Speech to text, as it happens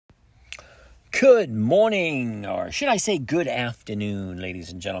Good morning, or should I say good afternoon,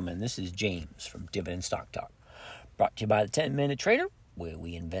 ladies and gentlemen. This is James from Dividend Stock Talk, brought to you by the 10-Minute Trader, where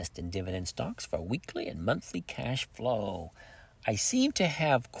we invest in dividend stocks for weekly and monthly cash flow. I seem to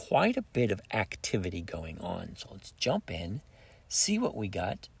have quite a bit of activity going on, so let's jump in, see what we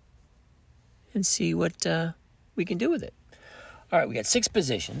got, and see what we can do with it. All right, we got 6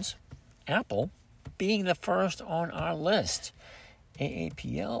 positions, Apple being the first on our list.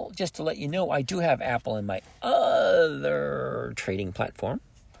 AAPL, just to let you know, I do have Apple in my other trading platform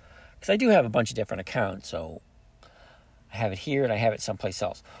because I do have a bunch of different accounts. So I have it here and I have it someplace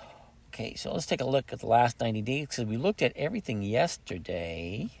else. Okay, so let's take a look at the last 90 days because we looked at everything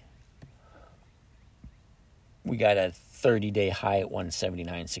yesterday. We got a 30-day high at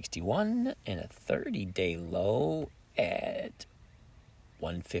 179.61 and a 30-day low at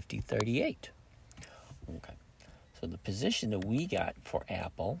 150.38. Okay. So the position that we got for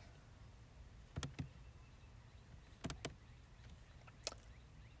Apple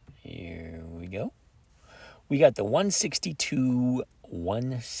here we go. We got the 162,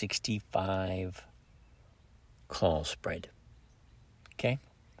 165 call spread. Okay.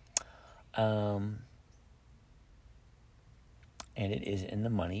 And it is in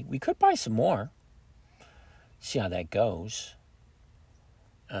the money. We could buy some more. See how that goes.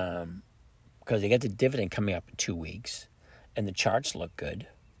 Because they got the dividend coming up in 2 weeks, and the charts look good.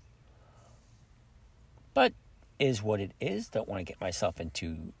 But is what it is. Don't want to get myself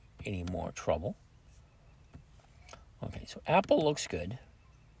into any more trouble. Okay, so Apple looks good.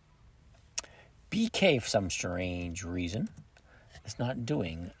 BK, for some strange reason, is not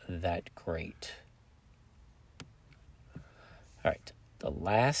doing that great. All right, the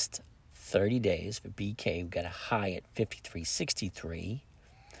last 30 days for BK, we got a high at 53.63.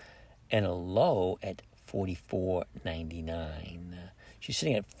 and a low at 44.99. She's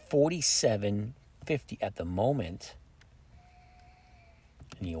sitting at 47.50 at the moment.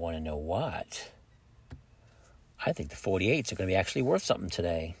 And you want to know what? I think the 48s are going to be actually worth something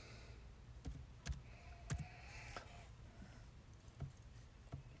today.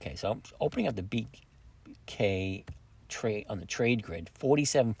 Okay, so I'm opening up the BK trade on the trade grid,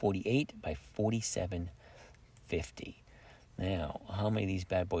 47.48 by 47.50. Now, how many of these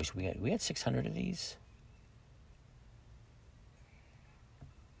bad boys we had? We had 600 of these.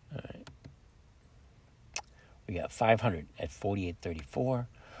 All right. We got 500 at 48.34.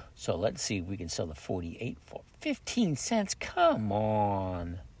 So let's see if we can sell the 48 for 15 cents. Come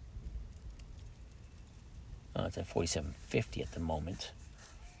on. Oh, it's at 47.50 at the moment.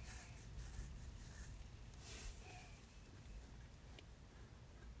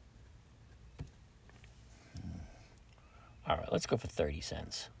 All right, let's go for 30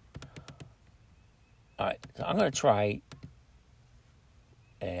 cents. All right, so I'm going to try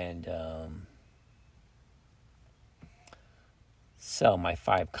and sell my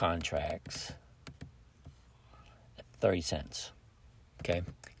 5 contracts at 30 cents, okay?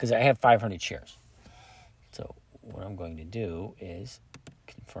 Because I have 500 shares. So what I'm going to do is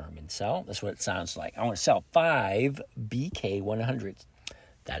confirm and sell. That's what it sounds like. I want to sell 5 BK 100s.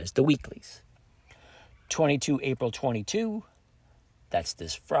 That is the weeklies. 22 April 22, that's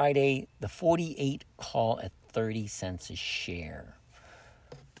this Friday. The 48 call at 30 cents a share.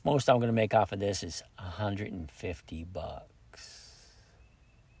 Most I'm going to make off of this is $150.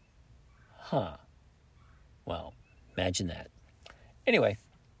 Huh. Well, imagine that. Anyway,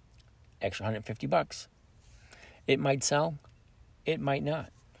 extra $150. It might sell. It might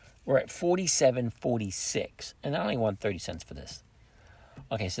not. We're at 47.46, and I only want 30 cents for this.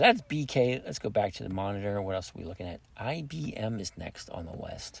 Okay, so that's BK. Let's go back to the monitor. What else are we looking at? IBM is next on the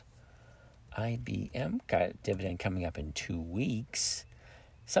list. IBM got a dividend coming up in 2 weeks.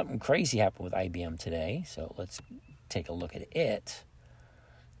 Something crazy happened with IBM today, so let's take a look at it.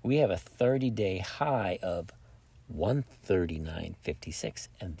 We have a 30-day high of 139.56,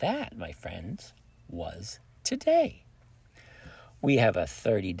 and that, my friends, was today. We have a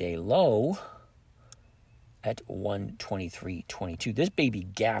 30-day low at 123.22. This baby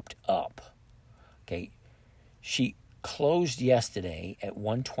gapped up. Okay. She closed yesterday at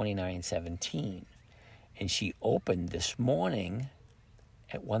 129.17. And she opened this morning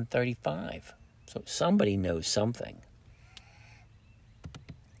at 135. So somebody knows something.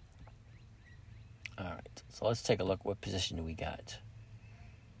 All right. So let's take a look. What position do we got?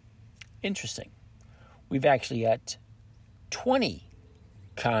 Interesting. We've actually got 20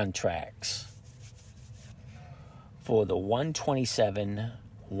 contracts for the 127,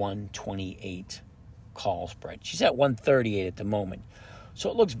 128 call spread. She's at 138 at the moment. So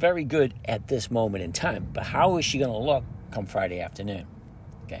it looks very good at this moment in time. But how is she going to look come Friday afternoon?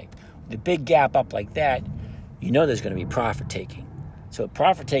 Okay. The big gap up like that, you know there's going to be profit taking. So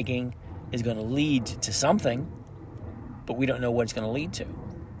profit taking is going to lead to something, but we don't know what it's going to lead to.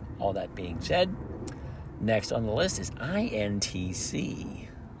 All that being said, next on the list is INTC.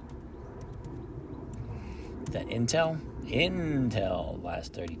 Is that Intel? Intel,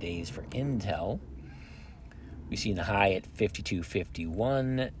 last 30 days for Intel. We've seen the high at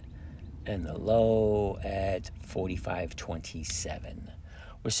 52.51 and the low at 45.27.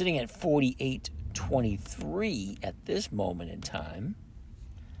 We're sitting at 48.23 at this moment in time.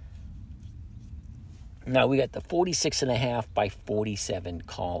 Now we got the 46.5 by 47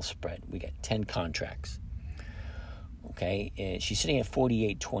 call spread. We got 10 contracts. Okay, and she's sitting at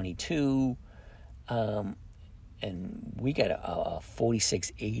 48.22, and we got a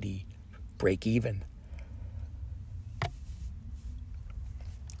 46.80 break even.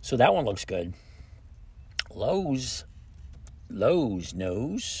 So that one looks good. Lowe's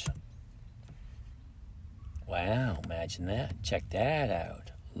knows. Wow, imagine that. Check that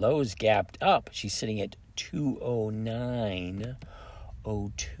out. Lowe's gapped up. She's sitting at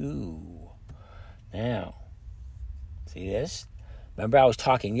 209.02. Now, see this? Remember I was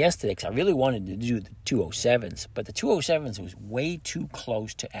talking yesterday because I really wanted to do the 207s, but the 207s was way too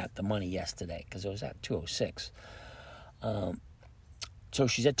close to at the money yesterday because it was at 206. So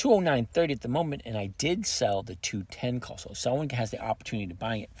she's at 209.30 at the moment, and I did sell the 210 call. So someone has the opportunity to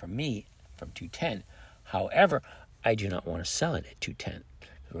buy it from me from 210. However, I do not want to sell it at 210.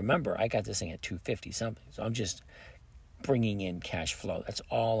 Remember, I got this thing at 250 something. So I'm just bringing in cash flow. That's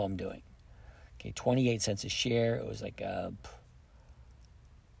all I'm doing. Okay, 28 cents a share. It was like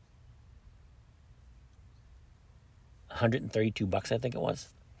 132 bucks, I think it was.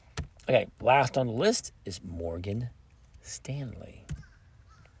 Okay, last on the list is Morgan Stanley.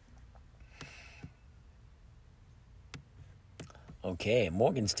 Okay,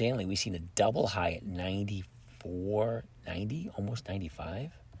 Morgan Stanley, we've seen a double high at 94.90, almost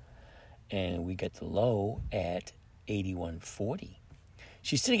 95. And we got the low at 81.40.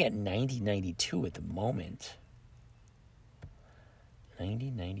 She's sitting at 90.92 at the moment.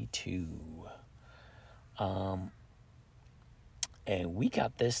 90.92. And we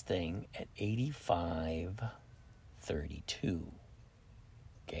got this thing at 85.32.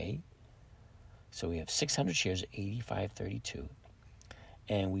 Okay? So we have 600 shares at 85.32.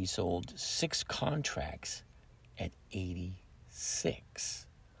 And we sold 6 contracts at 86.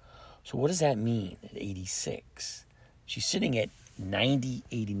 So what does that mean at 86? She's sitting at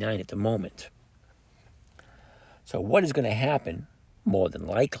 90.89 at the moment. So what is going to happen, more than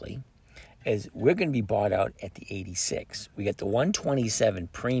likely, is we're going to be bought out at the 86. We get the 127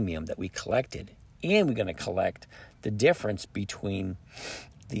 premium that we collected, and we're going to collect the difference between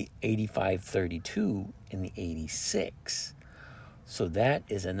the 85.32 and the 86. So that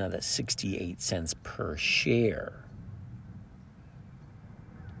is another 68 cents per share.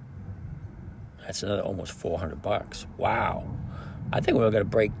 That's another almost 400 bucks. Wow. I think we're going to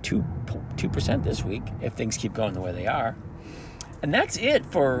break 2% this week if things keep going the way they are. And that's it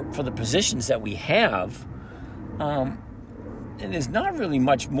for the positions that we have. And there's not really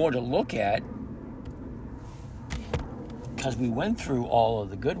much more to look at because we went through all of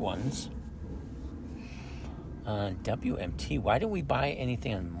the good ones. WMT, why don't we buy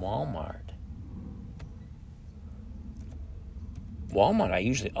anything on Walmart? Walmart I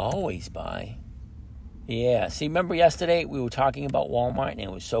usually always buy. Yeah, see, remember yesterday we were talking about Walmart and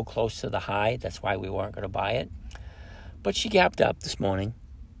it was so close to the high, that's why we weren't going to buy it. But she gapped up this morning.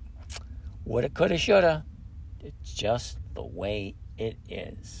 Woulda, coulda, shoulda. It's just the way it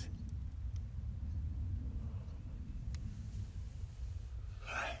is.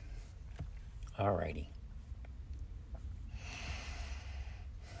 Alrighty.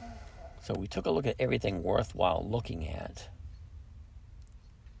 So we took a look at everything worthwhile looking at.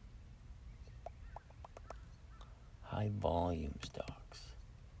 High volume stocks.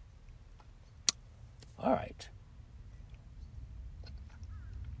 All right.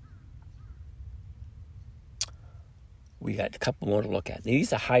 We got a couple more to look at.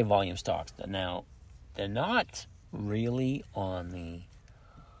 These are high volume stocks. Now, they're not really on the,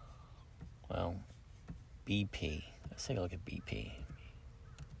 well, BP. Let's take a look at BP.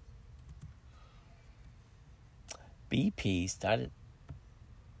 BP started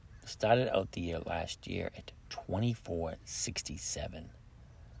out the year last year at 24.67.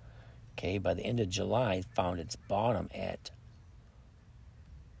 Okay, by the end of July, it found its bottom at,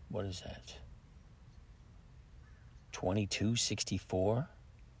 what is that? 22.64.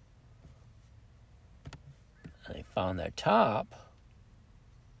 And they found their top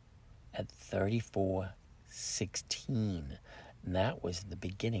at 34.16. And that was the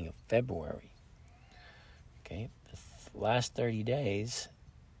beginning of February. Okay, the last 30 days,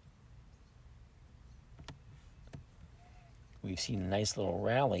 we've seen a nice little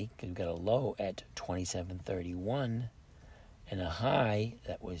rally because we've got a low at 27.31 and a high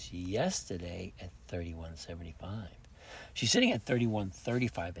that was yesterday at 31.75. She's sitting at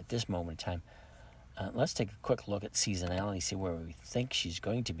 31.35 at this moment in time. Let's take a quick look at seasonality, see where we think she's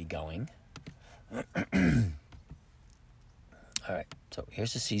going to be going. All right, so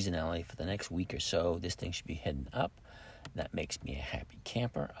here's the seasonality for the next week or so. This thing should be heading up. That makes me a happy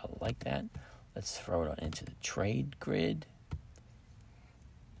camper. I like that. Let's throw it on into the trade grid.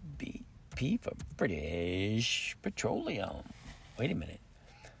 BP for British Petroleum. Wait a minute.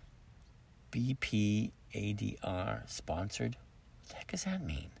 BP ADR sponsored? What the heck does that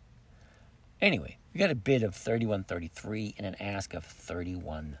mean? Anyway, we got a bid of 31.33 and an ask of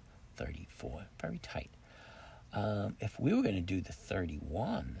 31.34. Very tight. If we were going to do the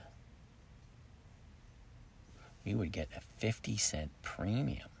 31, we would get a 50-cent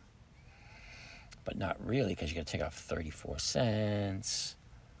premium. But not really, because you got to take off 34 cents.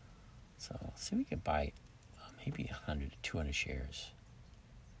 So let's see if we can buy maybe 100 to 200 shares.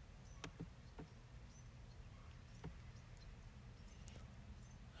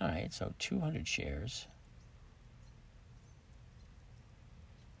 All right, so 200 shares.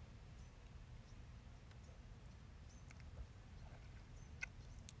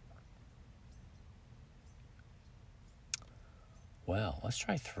 Well, let's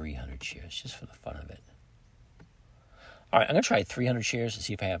try 300 shares just for the fun of it. All right, I'm going to try 300 shares to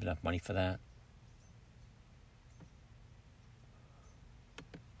see if I have enough money for that.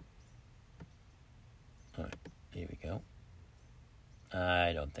 All right, here we go.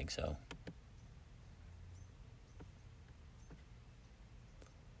 I don't think so.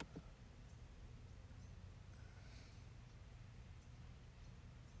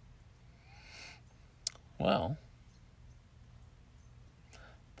 Well,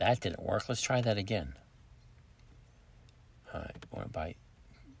 that didn't work. Let's try that again. All right, I want to buy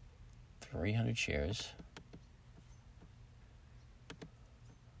 300 shares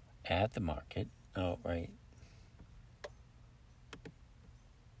at the market. Oh, right.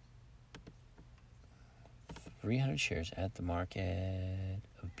 $300 shares at the market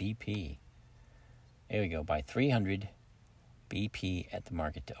of BP. There we go. Buy 300 BP at the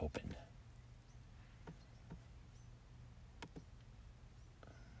market to open.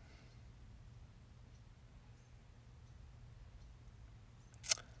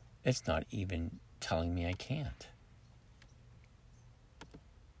 It's not even telling me I can't.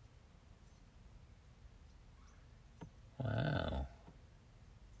 Wow.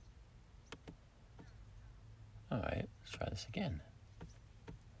 All right, let's try this again.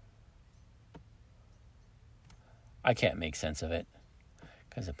 I can't make sense of it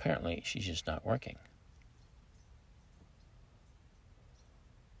because apparently she's just not working.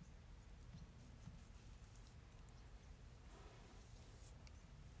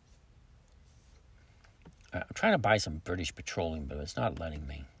 I'm trying to buy some British Petroleum, but it's not letting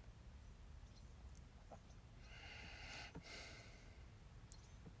me.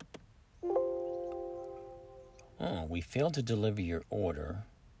 Oh, we failed to deliver your order.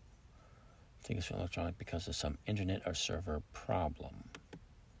 I think it's electronic because of some internet or server problem.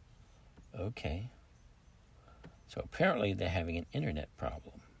 Okay. So apparently they're having an internet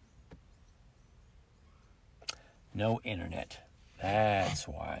problem. No internet. That's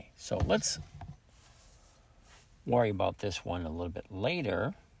why. So let's worry about this one a little bit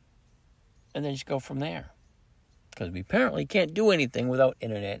later and then just go from there. Because we apparently can't do anything without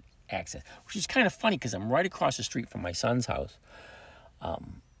internet access, which is kind of funny because I'm right across the street from my son's house.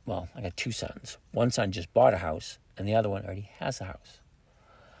 Well, I got two sons. One son just bought a house, and the other one already has a house.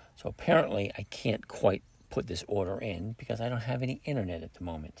 So apparently I can't quite put this order in because I don't have any internet at the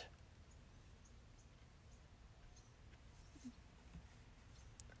moment.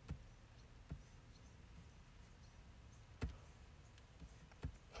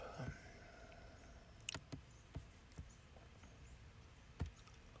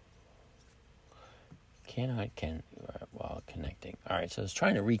 While connecting. All right, so I was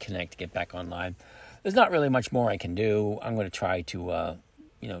trying to reconnect to get back online. There's not really much more I can do. I'm going to try to,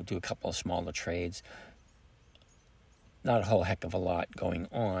 do a couple of smaller trades. Not a whole heck of a lot going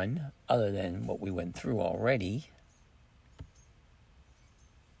on other than what we went through already.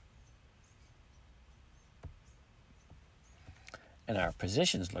 And our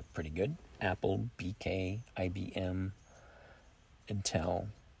positions look pretty good. Apple, BK, IBM, Intel,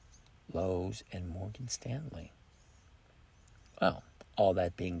 Lowe's, and Morgan Stanley. Well, all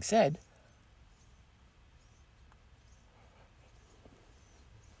that being said,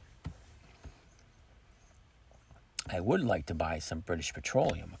 I would like to buy some British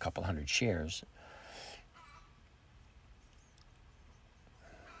Petroleum, a couple hundred shares.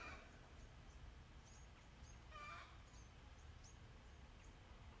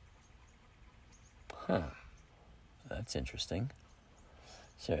 That's interesting.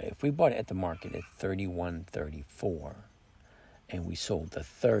 So if we bought it at the market at $31.34 and we sold the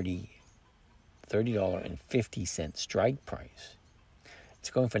 $30.50 strike price, it's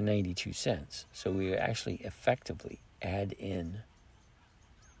going for 92 cents. So we actually effectively add in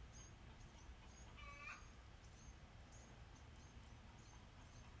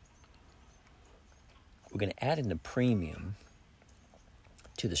the premium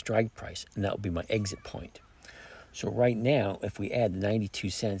to the strike price, and that will be my exit point. So right now, if we add 92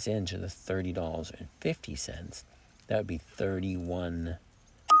 cents into the $30.50, that would be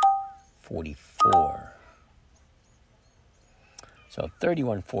 $31.44. So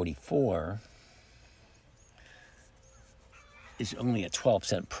 $31.44 is only a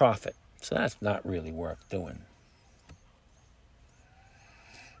 12-cent profit. So that's not really worth doing.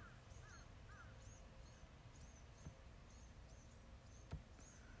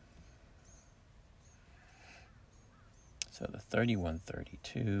 So the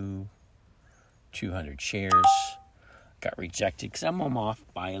 31.32, 200 shares got rejected because I'm off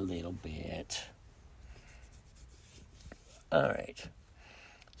by a little bit. All right,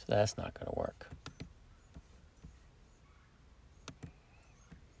 so that's not going to work.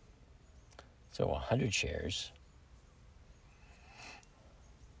 So 100 shares.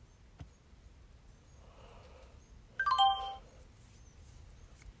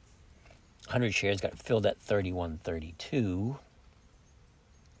 $100 shares got filled at $31.32.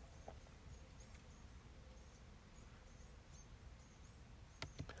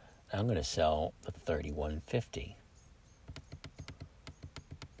 I'm going to sell the $31.50.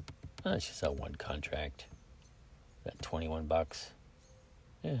 Let's just sell one contract. Got $21.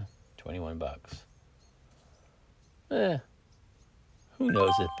 Yeah, $21. Who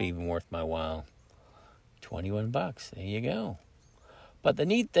knows if it's even worth my while? $21. There you go. But the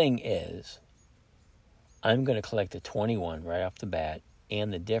neat thing is, I'm going to collect the 21 right off the bat,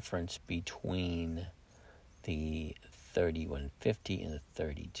 and the difference between the $31.50 and the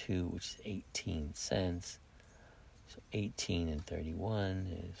 32, which is 18 cents. So 18 and 31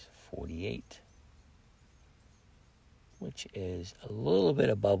 is 48, which is a little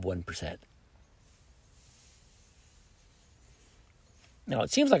bit above 1%. Now, it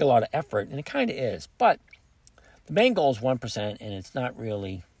seems like a lot of effort, and it kind of is, but the main goal is 1%, and it's not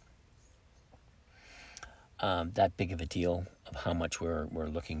really that big of a deal of how much we're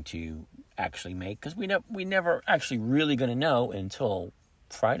looking to actually make, because we never actually really going to know until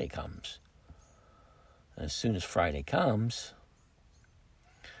Friday comes. As soon as Friday comes,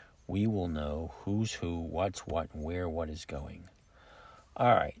 we will know who's who, what's what, and where what is going.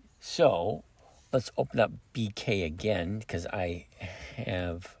 All right, so let's open up BK again, because I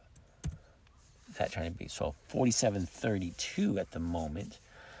have that trying to be, so 47.32 at the moment.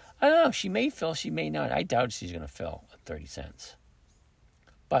 I don't know, she may fill, she may not. I doubt she's going to fill at 30 cents.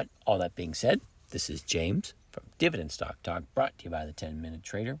 But all that being said, this is James from Dividend Stock Talk, brought to you by the 10-Minute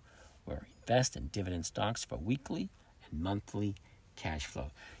Trader, where we invest in dividend stocks for weekly and monthly cash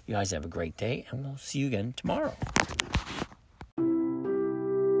flow. You guys have a great day, and we'll see you again tomorrow.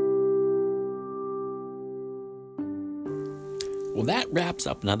 Well, that wraps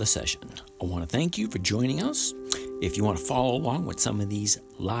up another session. I want to thank you for joining us. If you want to follow along with some of these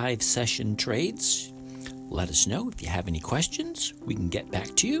live session trades, let us know. If you have any questions, we can get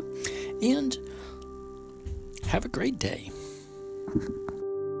back to you. And have a great day.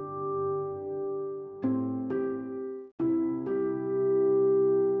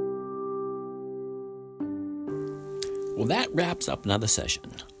 Well, that wraps up another session.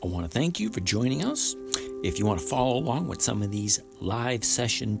 I want to thank you for joining us. If you want to follow along with some of these live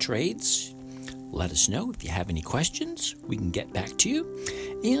session trades, let us know. If you have any questions, we can get back to you.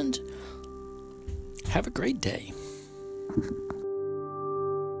 And have a great day.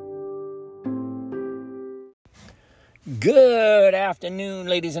 Good afternoon,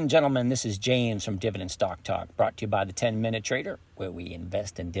 ladies and gentlemen. This is James from Dividend Stock Talk, brought to you by the 10-Minute Trader, where we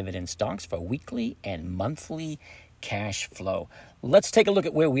invest in dividend stocks for weekly and monthly cash flow. Let's take a look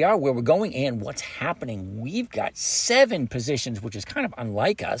at where we are, where we're going, and what's happening. We've got 7 positions, which is kind of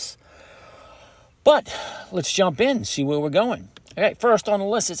unlike us. But let's jump in and see where we're going. All right, first on the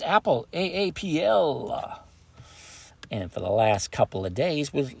list is Apple, AAPL. And for the last couple of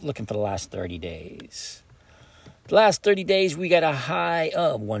days, we're looking for the last 30 days. The last 30 days, we got a high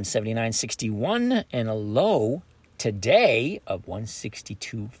of 179.61 and a low today of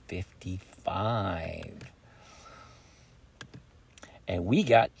 162.55. And we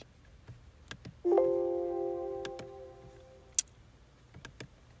got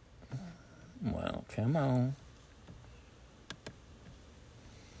well, come on.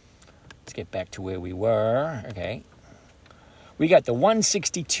 Let's get back to where we were. Okay. We got the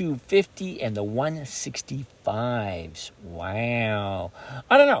 162.50 and the 165s. Wow.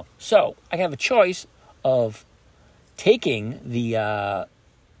 I don't know. So I have a choice of taking the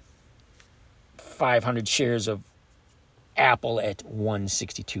 500 shares of Apple at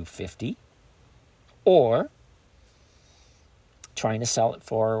 162.50 or trying to sell it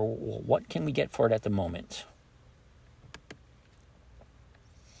for, well, what can we get for it at the moment?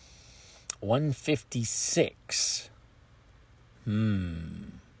 156. I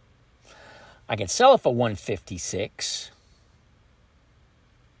can sell it for 156.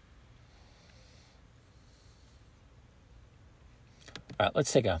 All right,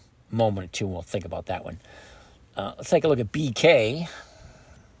 let's take a moment or two and we'll think about that one. Let's take a look at BK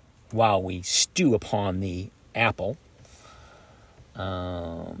while we stew upon the Apple.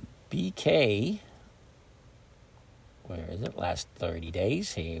 BK, where is it? Last 30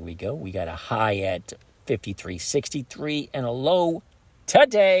 days. Here we go. We got a high at 53.63 and a low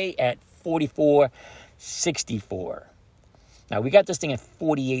today at 44.64. Now, we got this thing at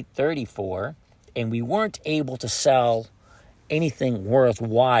 48.34, and we weren't able to sell anything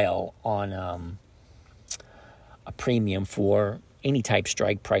worthwhile on a premium for any type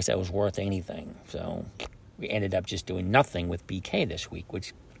strike price that was worth anything. So we ended up just doing nothing with BK this week, which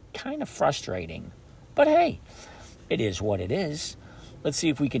is kind of frustrating. But hey, it is what it is. Let's see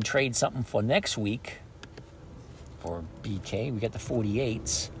if we can trade something for next week for BK. We got the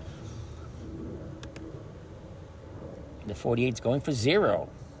 48s. The 48's going for 0.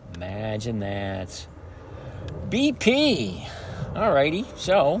 Imagine that. BP. Alrighty,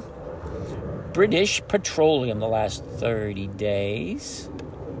 so British Petroleum the last 30 days.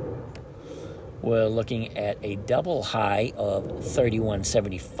 We're looking at a double high of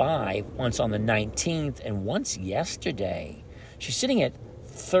 31.75 once on the 19th and once yesterday. She's sitting at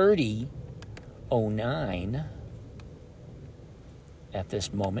 30.09 at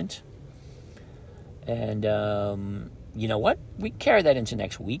this moment. And you know what? We carry that into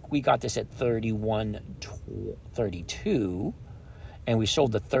next week. We got this at 31.32, and we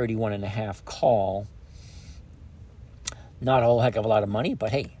sold the 31.5 call. Not a whole heck of a lot of money,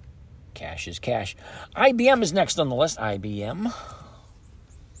 but hey, cash is cash. IBM is next on the list. IBM.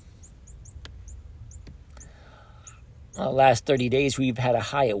 Last 30 days, we've had a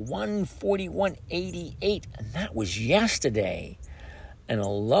high at 141.88, and that was yesterday, and a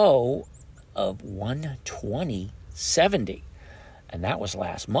low of 120.70, and that was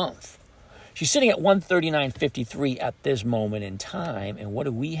last month. She's sitting at 139.53 at this moment in time, and what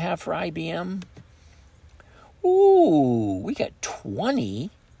do we have for IBM? Ooh, we got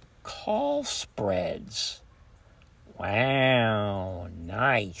 20 call spreads. Wow,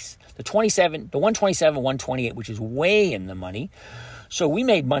 nice. The 127, 128, which is way in the money. So we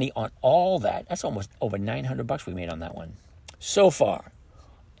made money on all that. That's almost over $900 we made on that one so far.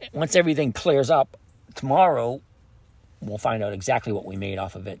 Once everything clears up tomorrow, we'll find out exactly what we made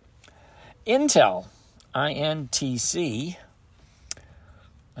off of it. Intel, INTC,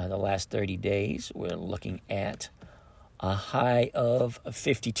 the last 30 days, we're looking at a high of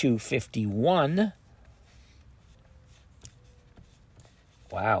 52.51.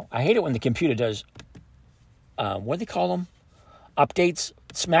 Wow. I hate it when the computer does, what do they call them? Updates,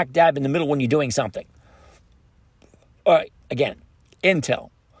 smack dab in the middle when you're doing something. All right, again, Intel.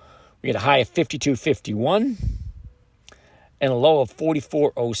 We get a high of 52.51 and a low of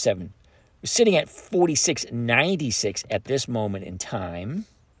 44.07. We're sitting at 46.96 at this moment in time.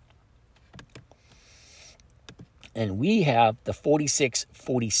 And we have the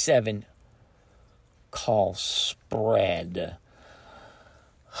 46.47 call spread.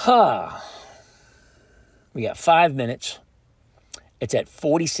 We got 5 minutes. It's at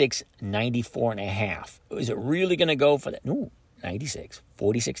 46.94.5. Is it really going to go for that? No, 96,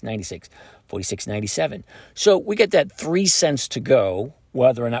 46.96, 46.97. So we get that 3 cents to go,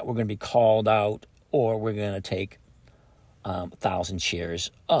 whether or not we're going to be called out or we're going to take 1,000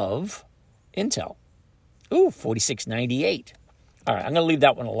 shares of Intel. Ooh, 46.98. All right, I'm going to leave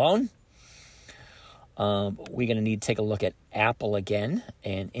that one alone. We're going to need to take a look at Apple again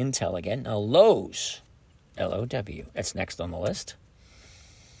and Intel again. Now, Lowe's, L-O-W, that's next on the list.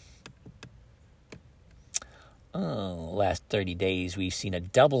 Last 30 days, we've seen a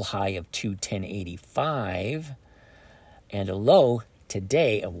double high of 210.85 and a low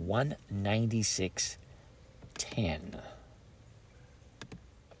today of 196.10.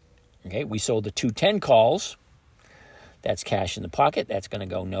 Okay, we sold the 210 calls. That's cash in the pocket. That's going to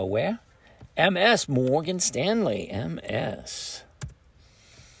go nowhere. MS, Morgan Stanley, MS.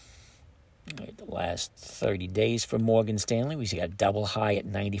 All right, the last 30 days for Morgan Stanley, we got a double high at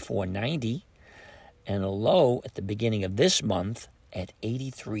 94.90 and a low at the beginning of this month at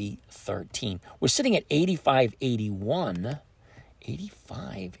 83.13. We're sitting at 85.81.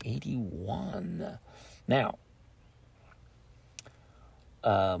 85.81. Now,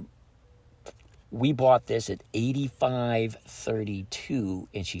 we bought this at 85.32,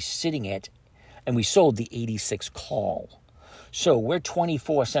 and she's sitting at, and we sold the 86 call. So we're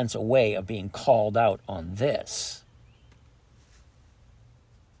 24 cents away of being called out on this.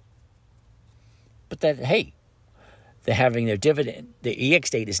 But that, hey, they're having their dividend. The EX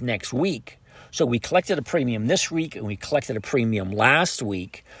date is next week. So we collected a premium this week, and we collected a premium last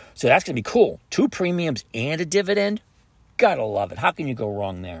week. So that's going to be cool. 2 premiums and a dividend. Gotta love it. How can you go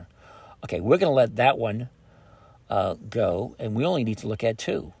wrong there? Okay, we're going to let that one go, and we only need to look at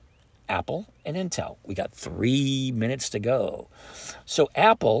 2. Apple and Intel. We got 3 minutes to go. So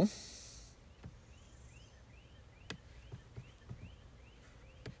Apple,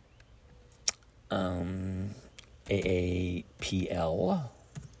 AAPL,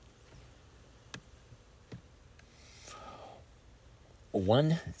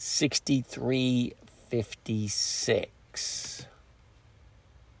 163.56.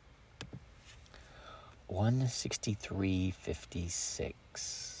 163.56.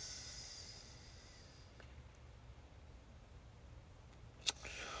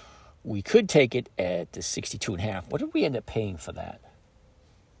 We could take it at the 62.5. What did we end up paying for that?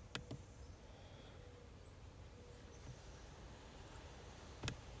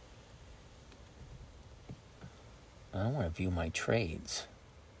 I want to view my trades.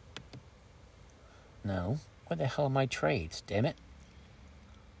 No. What the hell are my trades? Damn it.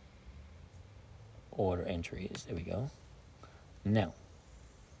 Order entries. There we go. No.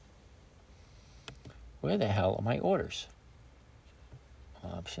 Where the hell are my orders?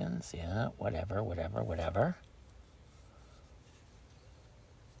 Options. Yeah. Whatever.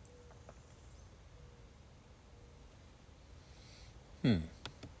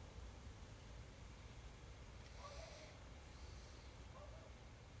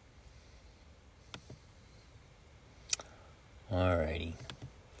 Alrighty.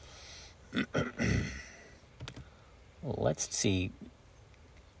 Let's see.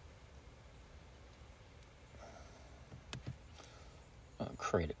 I'll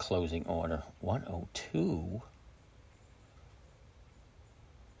create a closing order. 102.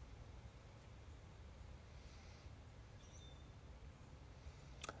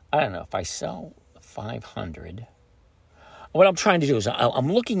 I don't know if I sell 500. What I'm trying to do is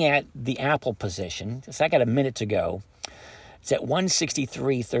I'm looking at the Apple position. So I got a minute to go. It's at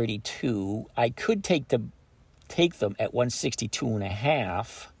 163.32. I could take them at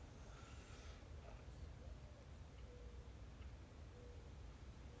 162.5.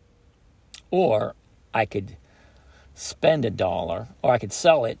 Or I could spend $1, or I could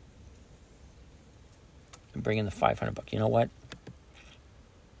sell it and bring in the $500. You know what?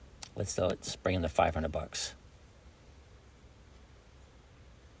 Let's sell it. Let's bring in the $500.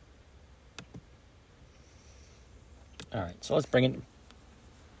 All right, so let's bring in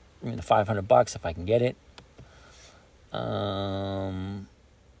the $500 if I can get it. Intel,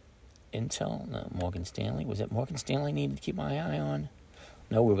 no, Morgan Stanley. Was it Morgan Stanley I needed to keep my eye on?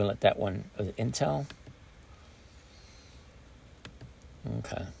 No, we're going to let that one. Was it Intel?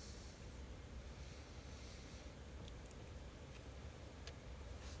 Okay.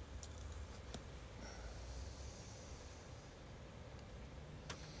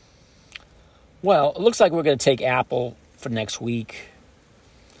 Well, it looks like we're going to take Apple for next week.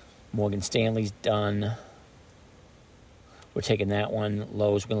 Morgan Stanley's done. We're taking that one.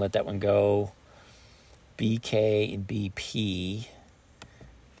 Lowe's, we're going to let that one go. BK and BP.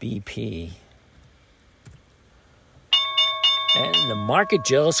 And the market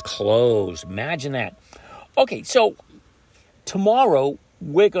just closed. Imagine that. Okay, so tomorrow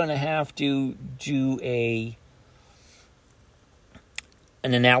we're going to have to do an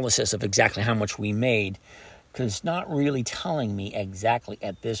analysis of exactly how much we made, because it's not really telling me exactly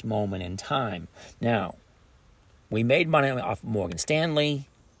at this moment in time. Now, we made money off of Morgan Stanley.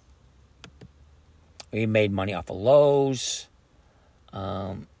 We made money off of Lowe's.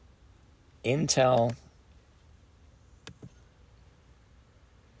 Intel.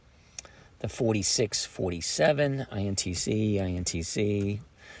 The 46.47. INTC.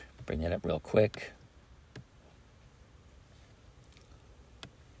 Bring that up real quick.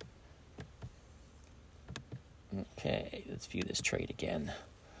 Okay, let's view this trade again.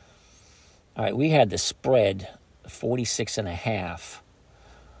 All right, we had the spread 46.5.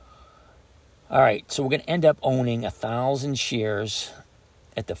 All right, so we're going to end up owning 1,000 shares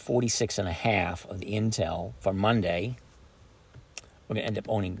at the 46.5 of the Intel for Monday. We're going to end up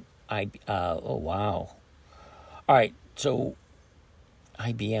owning oh, wow. All right, so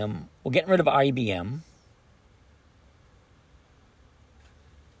IBM, we're getting rid of IBM.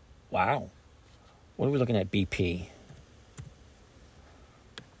 Wow. What are we looking at, BP?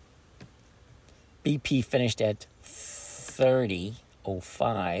 BP finished at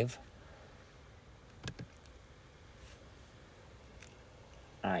 30.05.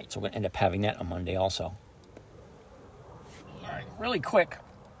 All right, so we're going to end up having that on Monday also. All right, really quick.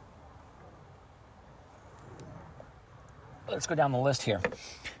 Let's go down the list here.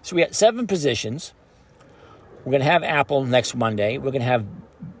 So we got 7 positions. We're going to have Apple next Monday. We're going to have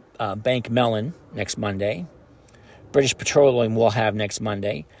Bank Mellon next Monday. British Petroleum we'll have next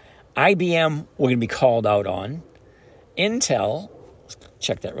Monday. IBM we're going to be called out on. Intel, let's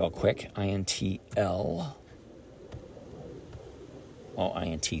check that real quick. INTL. Oh,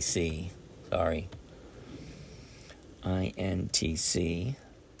 INTC. Sorry. INTC.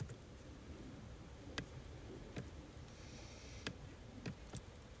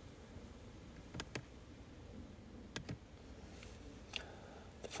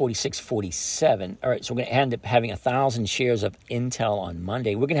 $46.47. All right, so we're going to end up having 1,000 shares of Intel on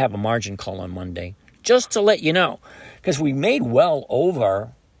Monday. We're going to have a margin call on Monday, just to let you know, because we made well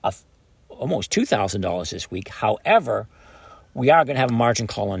over almost $2,000 this week. However, we are going to have a margin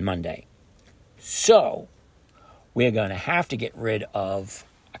call on Monday. So we're going to have to get rid of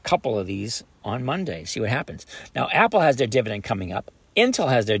a couple of these on Monday, see what happens. Now, Apple has their dividend coming up. Intel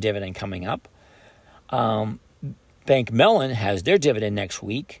has their dividend coming up. Bank Mellon has their dividend next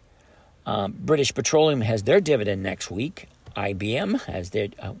week. British Petroleum has their dividend next week. IBM has their...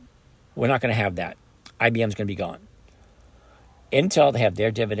 we're not going to have that. IBM's going to be gone. Intel, they have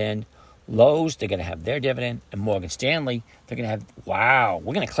their dividend. Lowe's, they're going to have their dividend. And Morgan Stanley, they're going to have... Wow,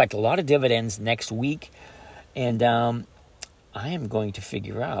 we're going to collect a lot of dividends next week. And I am going to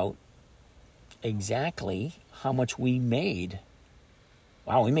figure out exactly how much we made.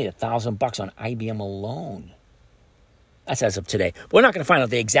 Wow, we made $1,000 on IBM alone. That's as of today. We're not going to find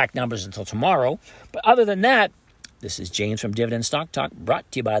out the exact numbers until tomorrow. But other than that, this is James from Dividend Stock Talk,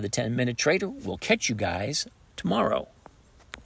 brought to you by the 10-Minute Trader. We'll catch you guys tomorrow.